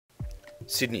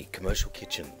Sydney Commercial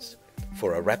Kitchens,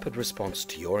 for a rapid response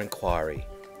to your inquiry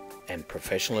and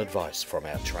professional advice from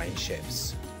our trained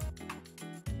chefs.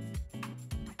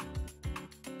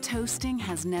 Toasting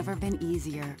has never been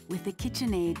easier with the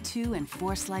KitchenAid 2 and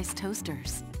 4 slice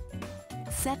toasters.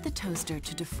 Set the toaster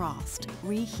to defrost,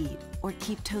 reheat, or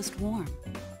keep toast warm.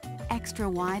 Extra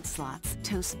wide slots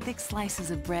toast thick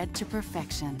slices of bread to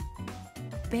perfection.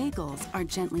 Bagels are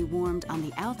gently warmed on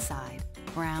the outside,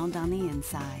 browned on the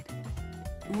inside.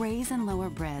 Raise and lower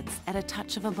breads at a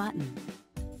touch of a button.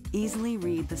 Easily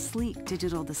read the sleek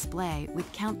digital display with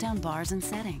countdown bars and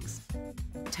settings.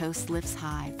 Toast lifts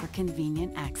high for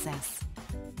convenient access.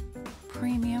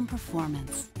 Premium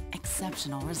performance,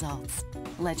 exceptional results.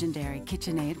 Legendary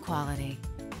KitchenAid quality.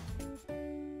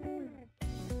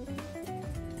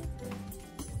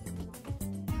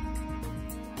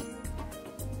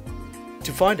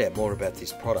 To find out more about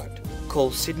this product,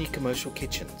 call Sydney Commercial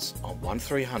Kitchens on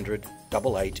 1300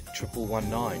 88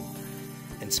 1119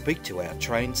 and speak to our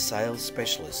trained sales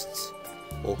specialists,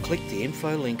 or click the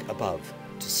info link above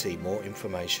to see more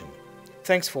information.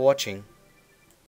 Thanks for watching.